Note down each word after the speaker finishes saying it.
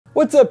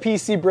What's up,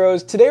 PC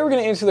Bros? Today we're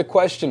going to answer the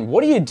question,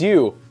 what do you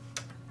do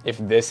if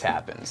this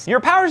happens? Your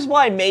power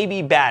supply may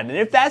be bad, and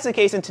if that's the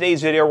case, in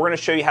today's video, we're going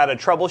to show you how to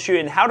troubleshoot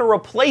and how to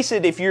replace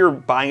it if you're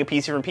buying a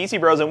PC from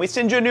PCBros and we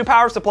send you a new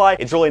power supply.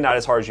 It's really not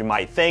as hard as you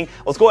might think.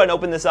 Let's go ahead and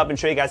open this up and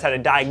show you guys how to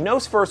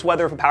diagnose first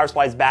whether if a power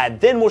supply is bad,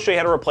 then we'll show you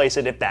how to replace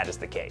it if that is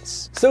the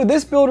case. So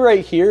this build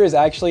right here is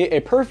actually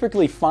a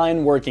perfectly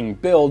fine working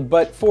build,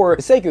 but for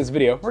the sake of this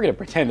video, we're going to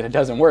pretend that it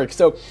doesn't work.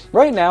 So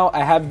right now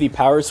I have the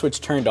power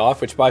switch turned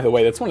off, which by the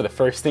way, that's one of the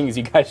first things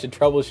you guys should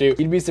troubleshoot.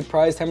 You'd be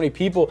surprised how many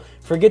people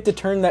forget to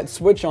turn that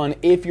switch on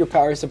if your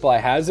power supply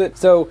has it.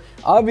 So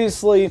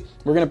obviously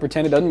we're gonna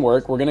pretend it doesn't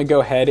work. We're gonna go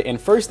ahead and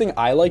first thing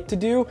I like to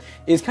do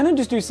is kind of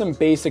just do some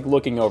basic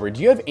looking over.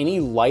 Do you have any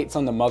lights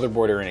on the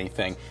motherboard or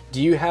anything?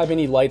 Do you have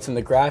any lights in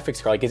the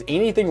graphics card? Like, is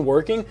anything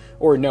working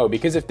or no?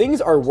 Because if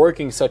things are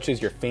working, such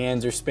as your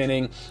fans are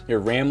spinning, your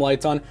RAM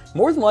light's on,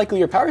 more than likely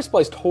your power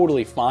supply is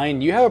totally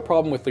fine. You have a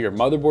problem with your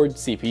motherboard,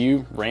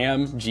 CPU,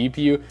 RAM,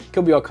 GPU,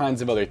 could be all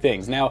kinds of other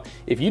things. Now,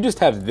 if you just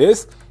have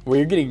this, where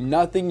you're getting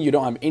nothing, you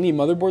don't have any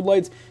motherboard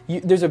lights,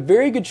 there's a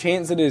very good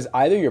chance that it is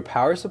either your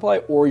power supply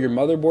or your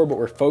motherboard, but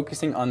we're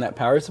focusing on that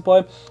power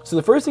supply. So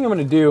the first thing I'm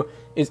gonna do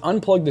is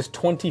unplug this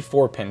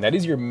 24 pin. That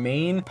is your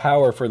main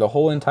power for the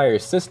whole entire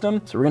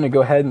system. So we're gonna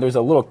go ahead and there's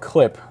a little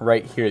clip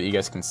right here that you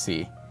guys can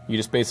see. You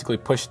just basically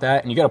push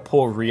that and you gotta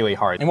pull really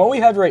hard. And what we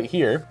have right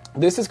here,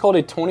 this is called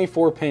a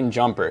 24 pin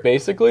jumper.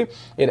 Basically,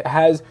 it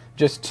has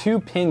just 2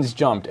 pins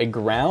jumped, a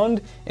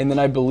ground, and then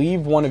I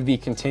believe one of the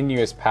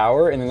continuous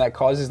power, and then that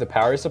causes the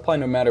power supply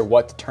no matter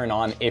what to turn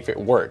on if it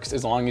works,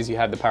 as long as you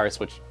have the power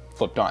switch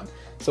flipped on.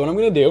 So what I'm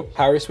gonna do,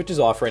 power switch is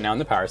off right now in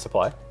the power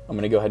supply. I'm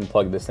gonna go ahead and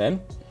plug this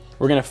in.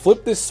 We're gonna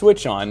flip this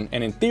switch on,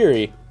 and in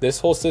theory, this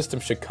whole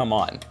system should come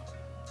on.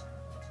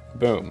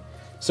 Boom.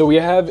 So we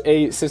have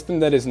a system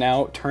that is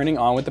now turning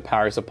on with the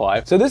power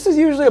supply. So this is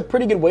usually a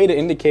pretty good way to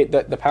indicate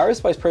that the power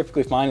supply is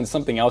perfectly fine and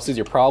something else is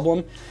your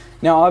problem.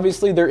 Now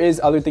obviously there is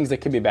other things that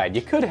could be bad.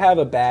 You could have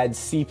a bad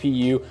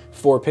CPU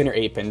 4-pin or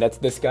 8-pin, that's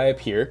this guy up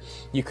here.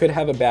 You could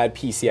have a bad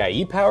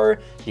PCIe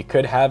power. You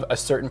could have a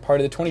certain part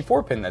of the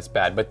 24 pin that's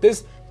bad, but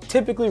this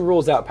typically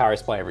rules out power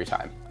supply every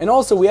time. And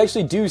also we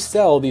actually do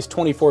sell these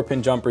 24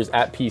 pin jumpers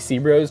at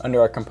PCBros under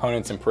our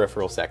components and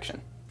peripheral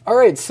section.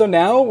 Alright, so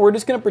now we're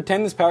just gonna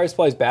pretend this power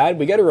supply is bad.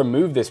 We gotta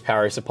remove this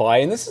power supply,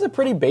 and this is a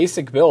pretty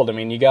basic build. I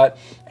mean, you got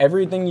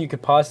everything you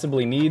could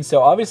possibly need. So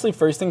obviously,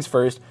 first things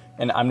first,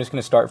 and I'm just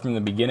gonna start from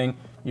the beginning.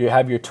 You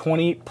have your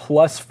 20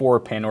 plus 4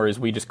 pin, or as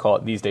we just call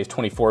it these days,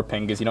 24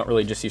 pin, because you don't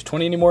really just use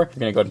 20 anymore. You're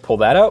gonna go ahead and pull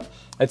that out.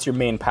 That's your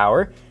main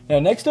power. Now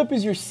next up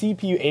is your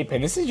CPU 8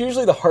 pin. This is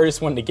usually the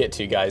hardest one to get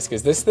to, guys,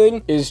 because this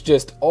thing is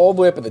just all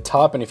the way up at the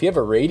top, and if you have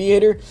a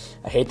radiator,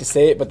 I hate to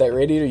say it, but that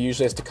radiator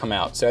usually has to come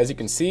out. So as you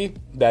can see,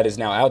 that is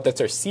now out.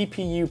 That's our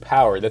CPU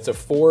power. That's a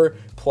 4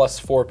 plus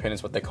 4 pin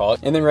is what they call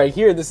it. And then right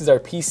here, this is our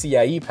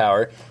PCIe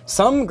power.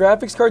 Some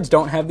graphics cards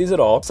don't have these at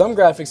all. Some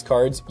graphics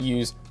cards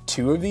use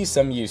 2 of these,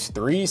 some use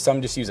 3,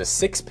 some just use a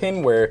 6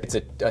 pin where it's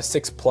a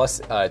 6 plus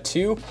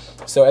 2.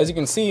 So as you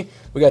can see,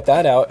 we got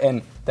that out,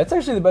 and that's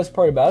actually the best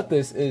part about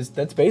this is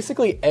that's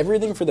basically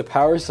everything for the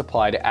power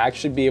supply to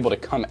actually be able to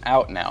come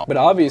out now. But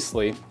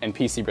obviously, in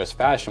PCBros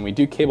fashion, we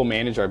do cable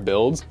manage our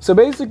builds. So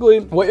basically,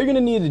 what you're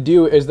gonna need to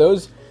do is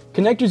those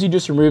connectors you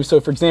just removed.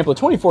 So for example, a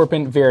 24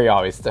 pin, very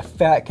obvious, it's a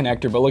fat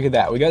connector, but look at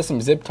that, we got some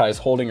zip ties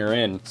holding her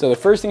in. So the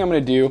first thing I'm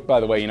gonna do,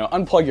 by the way,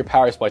 unplug your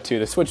power supply too.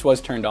 The switch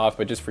was turned off,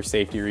 but just for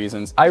safety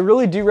reasons. I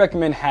really do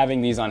recommend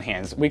having these on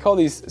hands. We call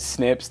these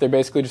snips. They're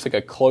basically just like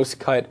a close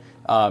cut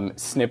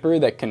snipper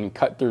that can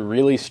cut through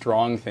really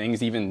strong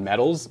things, even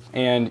metals.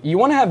 And you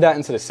wanna have that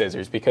instead of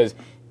scissors, because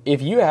if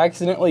you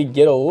accidentally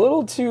get a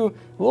little too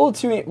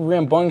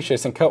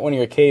rambunctious and cut one of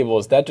your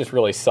cables, that just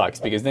really sucks,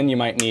 because then you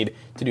might need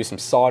to do some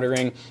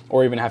soldering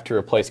or even have to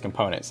replace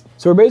components.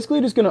 So we're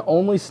basically just gonna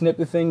only snip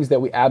the things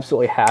that we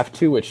absolutely have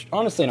to, which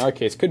honestly in our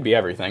case could be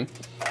everything.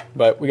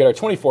 But we got our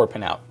 24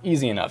 pin out,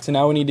 easy enough. So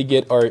now we need to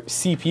get our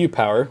CPU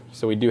power.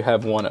 So we do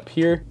have one up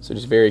here. So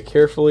just very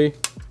carefully,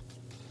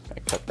 I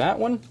cut that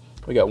one.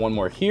 We got one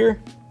more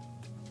here.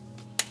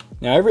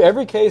 Now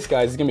every case,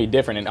 guys, is gonna be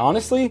different, and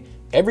honestly,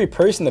 every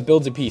person that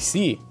builds a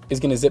PC is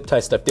gonna zip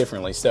tie stuff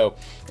differently. So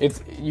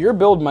your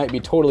build might be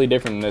totally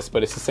different than this,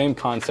 but it's the same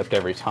concept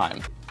every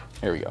time.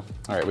 There we go.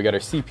 All right, we got our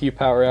CPU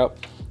power out,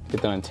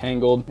 get that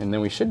untangled, and then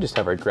we should just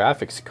have our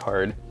graphics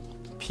card,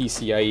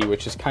 PCIe,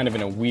 which is kind of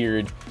in a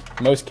weird,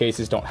 most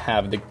cases don't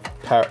have the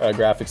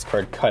graphics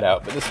card cut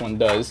out, but this one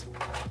does.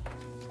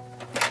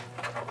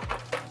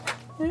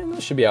 And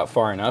this should be out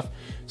far enough.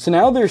 So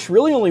now there's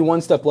really only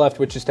one step left,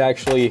 which is to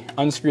actually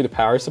unscrew the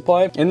power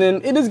supply. And then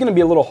it is gonna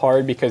be a little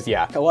hard because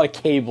yeah, a lot of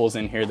cables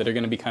in here that are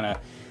gonna be kind of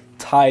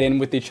tied in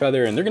with each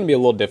other, and they're gonna be a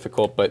little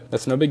difficult, but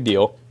that's no big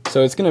deal.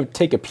 So it's gonna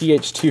take a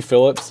PH2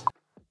 Phillips.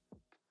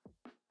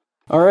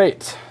 All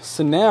right,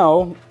 so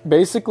now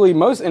basically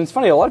and it's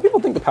funny, a lot of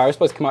people think the power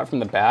supplies come out from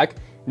the back.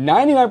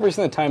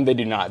 99% of the time they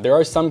do not. There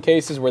are some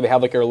cases where they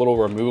have like a little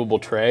removable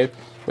tray,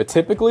 but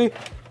typically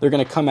they're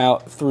gonna come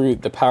out through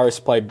the power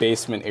supply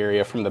basement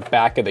area from the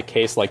back of the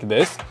case like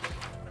this.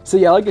 So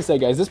yeah, like I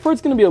said, guys, this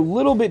part's gonna be a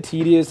little bit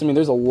tedious. I mean,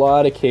 there's a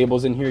lot of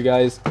cables in here,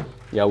 guys.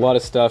 Yeah, a lot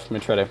of stuff. I'm gonna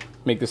try to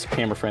make this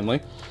camera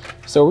friendly.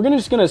 So we're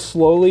just gonna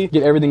slowly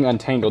get everything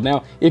untangled.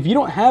 Now, if you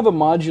don't have a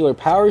modular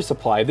power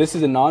supply, this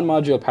is a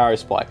non-modular power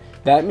supply.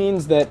 That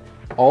means that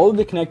all of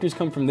the connectors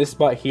come from this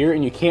spot here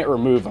and you can't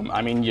remove them.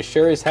 I mean, you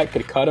sure as heck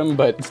could cut them,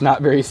 but it's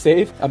not very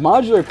safe. A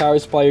modular power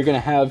supply, you're gonna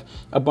have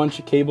a bunch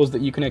of cables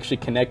that you can actually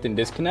connect and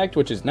disconnect,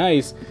 which is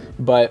nice.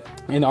 But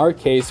in our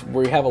case,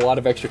 we have a lot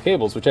of extra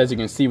cables, which as you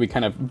can see, we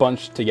kind of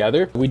bunched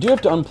together. We do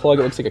have to unplug,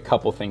 it looks like a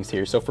couple things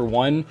here. So for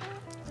one,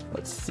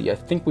 let's see, I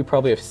think we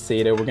probably have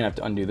SATA. We're gonna have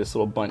to undo this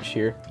little bunch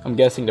here. I'm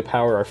guessing to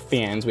power our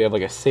fans, we have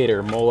like a SATA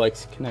or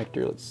Molex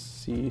connector. Let's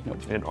see. Nope.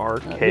 In our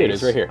case. Here it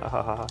is, right here.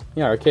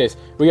 Yeah, our case.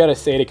 We got a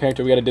SATA connector,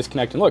 we got to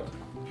disconnect, and look,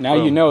 now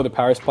you know the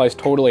power supply is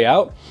totally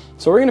out.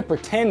 So we're gonna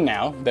pretend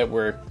now that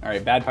we're, all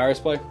right, bad power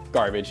supply,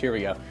 garbage, here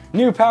we go.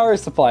 New power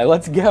supply,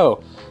 let's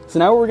go. So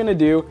now what we're gonna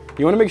do,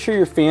 you wanna make sure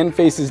your fan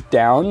faces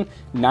down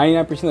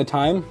 99% of the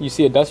time. You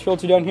see a dust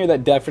filter down here,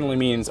 that definitely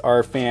means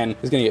our fan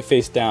is gonna get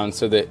face down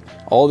so that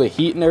all the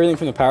heat and everything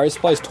from the power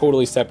supply is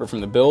totally separate from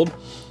the build.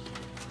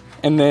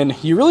 And then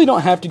you really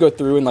don't have to go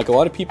through, and like a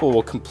lot of people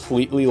will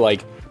completely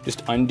like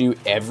just undo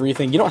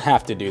everything. You don't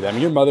have to do that. I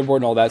mean, your motherboard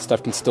and all that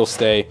stuff can still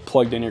stay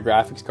plugged in. Your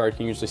graphics card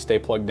can usually stay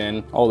plugged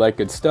in, all that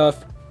good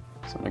stuff.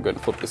 So I'm gonna go ahead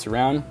and flip this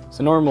around.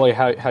 So normally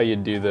how you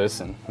do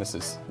this, and this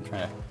is, I'm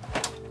trying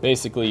to,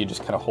 basically you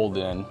just kind of hold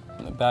it in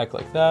the back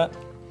like that.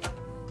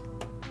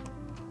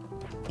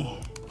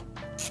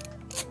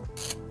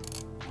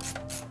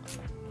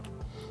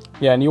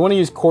 Yeah, and you want to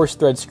use coarse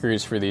thread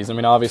screws for these. I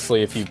mean,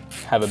 obviously, if you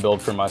have a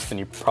build from us, then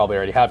you probably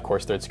already have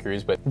coarse thread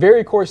screws, but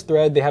very coarse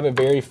thread. They have a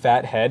very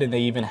fat head, and they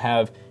even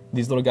have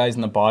these little guys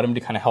in the bottom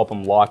to kind of help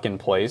them lock in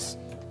place.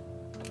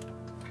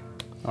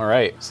 All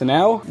right, so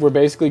now we're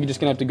basically just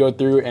gonna have to go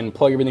through and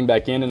plug everything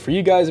back in. And for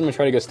you guys, I'm gonna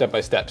try to go step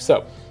by step.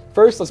 So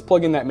first, let's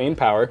plug in that main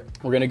power.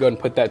 We're gonna go ahead and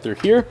put that through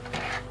here.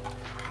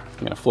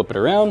 I'm gonna flip it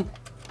around.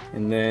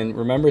 And then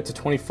remember, it's a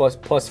 20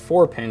 plus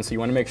 4 pin, so you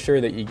wanna make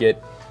sure that you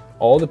get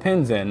all the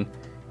pins in.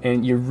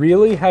 And you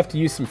really have to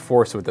use some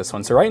force with this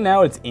one. So right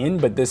now it's in,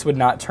 but this would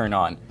not turn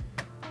on.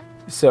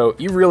 So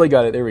you really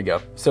got it, there we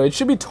go. So it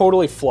should be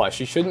totally flush.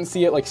 You shouldn't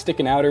see it like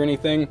sticking out or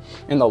anything.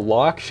 And the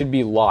lock should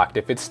be locked.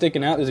 If it's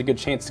sticking out, there's a good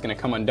chance it's gonna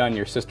come undone.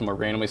 Your system will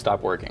randomly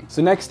stop working.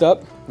 So next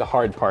up, the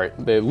hard part,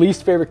 the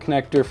least favorite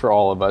connector for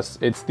all of us.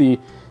 It's the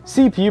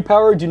CPU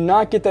power. Do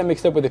not get that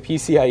mixed up with a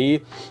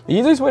PCIe. The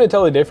easiest way to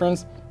tell the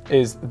difference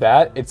is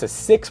that it's a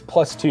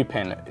 6+2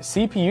 pin.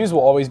 CPUs will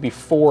always be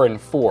 4 and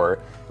 4.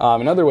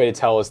 Another way to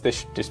tell is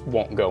this just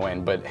won't go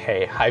in, but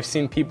hey, I've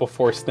seen people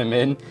force them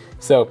in.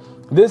 So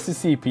this is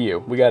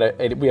CPU. We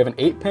have an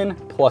 8 pin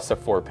plus a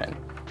 4 pin.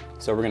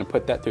 So we're gonna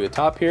put that through the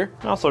top here.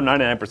 Also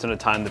 99% of the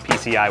time the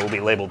PCI will be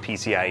labeled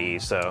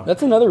PCIe, so.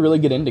 That's another really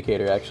good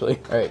indicator actually.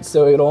 All right,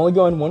 so it'll only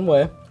go in one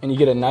way and you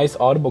get a nice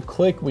audible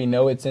click. We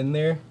know it's in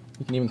there.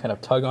 You can even kind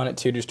of tug on it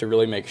too, just to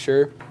really make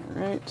sure.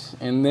 All right,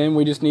 and then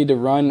we just need to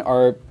run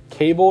our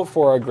cable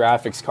for our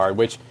graphics card,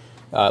 which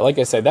like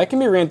I said, that can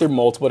be ran through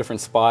multiple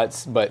different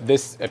spots, but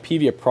this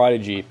PVA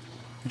Prodigy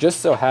just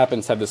so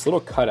happens to have this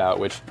little cutout,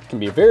 which can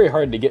be very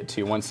hard to get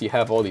to once you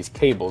have all these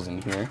cables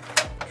in here.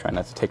 Try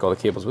not to take all the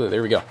cables with it.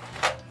 There we go.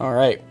 All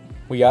right,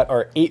 we got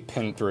our 8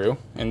 pin through,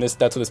 and that's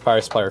what this power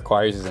supply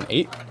requires is an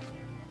 8.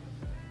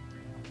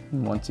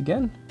 And once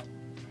again,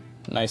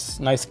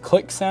 nice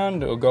click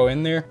sound. It'll go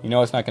in there. You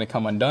know it's not going to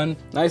come undone.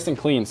 Nice and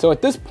clean. So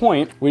at this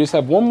point, we just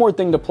have one more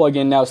thing to plug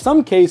in. Now,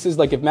 some cases,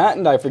 like if Matt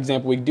and I, for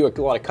example, we do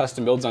a lot of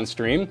custom builds on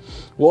stream,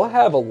 we'll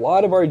have a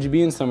lot of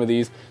RGB in some of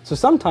these. So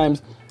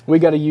sometimes we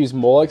got to use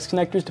Molex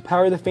connectors to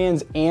power the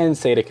fans and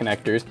SATA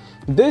connectors.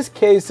 This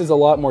case is a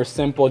lot more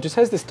simple. It just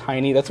has this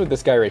tiny, that's what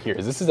this guy right here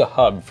is. This is a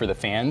hub for the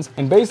fans.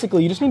 And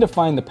basically, you just need to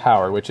find the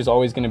power, which is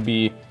always going to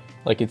be,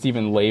 like it's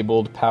even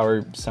labeled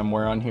power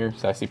somewhere on here.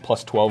 So I see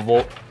plus 12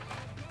 volt.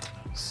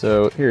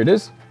 So here it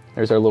is.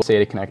 There's our little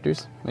SATA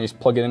connectors. And you just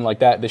plug it in like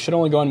that. They should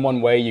only go in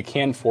one way. You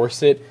can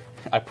force it.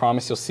 I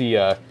promise you'll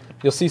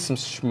see some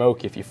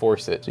smoke if you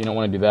force it. So you don't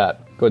want to do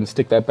that. Go ahead and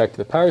stick that back to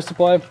the power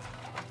supply.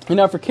 And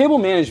now for cable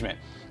management,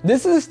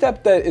 this is a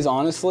step that is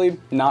honestly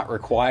not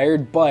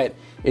required, but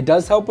it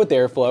does help with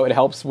airflow. It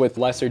helps with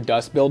lesser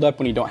dust buildup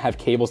when you don't have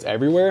cables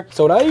everywhere.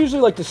 So what I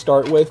usually like to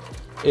start with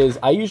is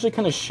I usually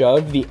kind of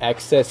shove the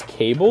excess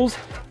cables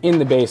in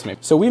the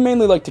basement. So we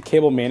mainly like to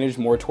cable manage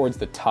more towards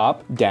the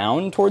top,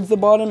 down towards the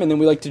bottom, and then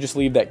we like to just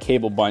leave that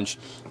cable bunch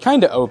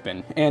kind of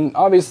open. And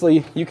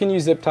obviously you can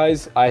use zip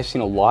ties. I've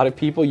seen a lot of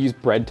people use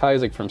bread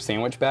ties like from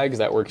sandwich bags,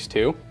 that works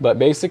too. But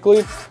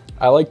basically,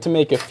 I like to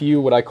make a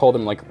few, what I call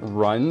them like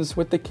runs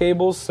with the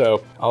cables.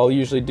 So I'll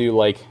usually do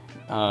like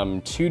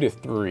 2 to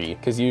 3,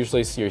 because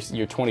usually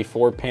your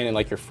 24 pin and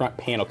like your front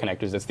panel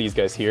connectors, that's these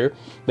guys here,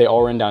 they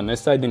all run down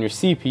this side. Then your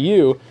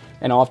CPU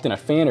and often a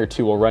fan or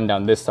two will run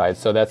down this side.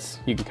 So that's,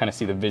 you can kind of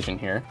see the vision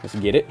here. Just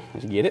get it,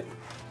 just get it.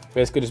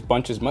 Basically just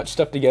bunch as much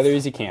stuff together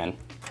as you can.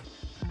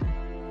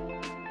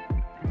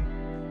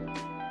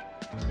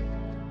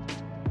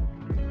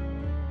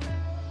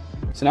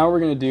 So now what we're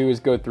gonna do is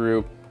go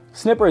through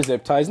snip our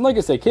zip ties. And like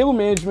I say, cable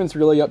management's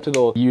really up to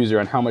the user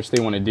on how much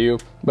they want to do.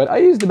 But I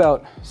used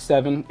about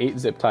 7, 8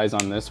 zip ties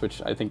on this,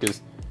 which I think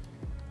is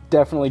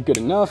definitely good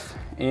enough.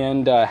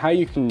 And how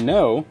you can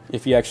know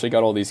if you actually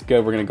got all these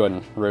good, we're gonna go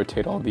ahead and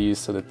rotate all these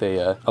so that they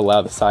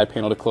allow the side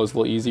panel to close a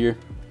little easier.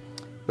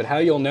 But how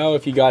you'll know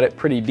if you got it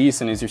pretty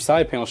decent is your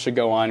side panel should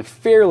go on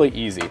fairly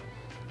easy.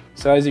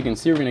 So as you can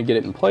see, we're gonna get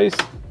it in place.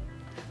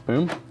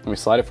 Boom, and we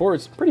slide it forward.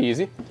 It's pretty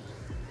easy.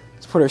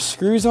 Let's put our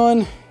screws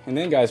on, and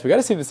then guys, we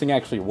gotta see if this thing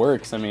actually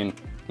works. I mean,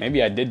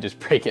 maybe I did just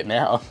break it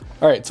now.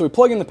 All right, so we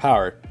plug in the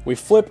power. We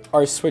flip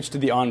our switch to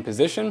the on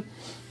position.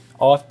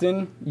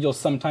 Often, you'll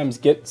sometimes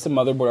get some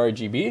motherboard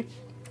RGB,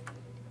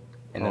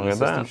 and then the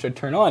system should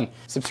turn on.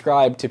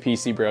 Subscribe to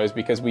PCBros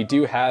because we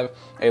do have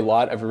a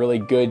lot of really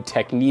good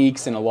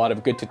techniques and a lot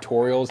of good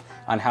tutorials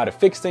on how to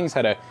fix things,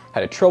 how to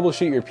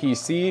troubleshoot your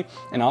PC,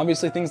 and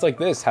obviously things like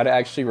this, how to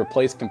actually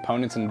replace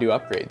components and do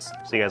upgrades.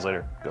 See you guys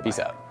later. Peace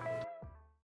out.